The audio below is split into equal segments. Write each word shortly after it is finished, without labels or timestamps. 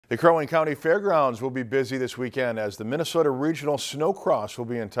The Crow Wing County Fairgrounds will be busy this weekend as the Minnesota Regional Snocross will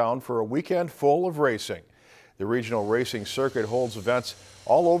be in town for a weekend full of racing. The regional racing circuit holds events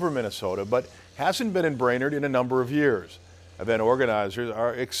all over Minnesota, but hasn't been in Brainerd in a number of years. Event organizers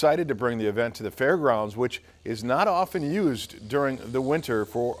are excited to bring the event to the fairgrounds, which is not often used during the winter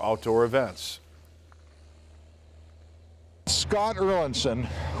for outdoor events. Scott Erlinson,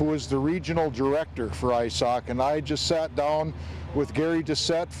 who is the regional director for ISOC, and I just sat down with Gary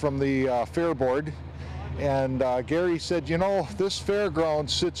Dissett from the fair board, and Gary said, you know, this fairground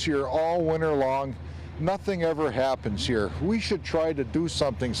sits here all winter long. Nothing ever happens here. We should try to do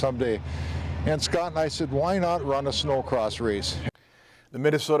something someday. And Scott and I said, why not run a snowcross race? The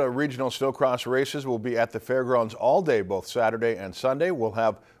Minnesota Regional Snowcross races will be at the fairgrounds all day, both Saturday and Sunday. We'll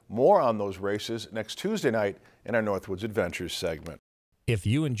have more on those races next Tuesday night in our Northwoods Adventures segment. If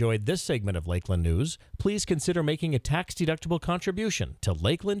you enjoyed this segment of Lakeland News, please consider making a tax-deductible contribution to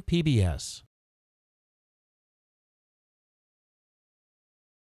Lakeland PBS.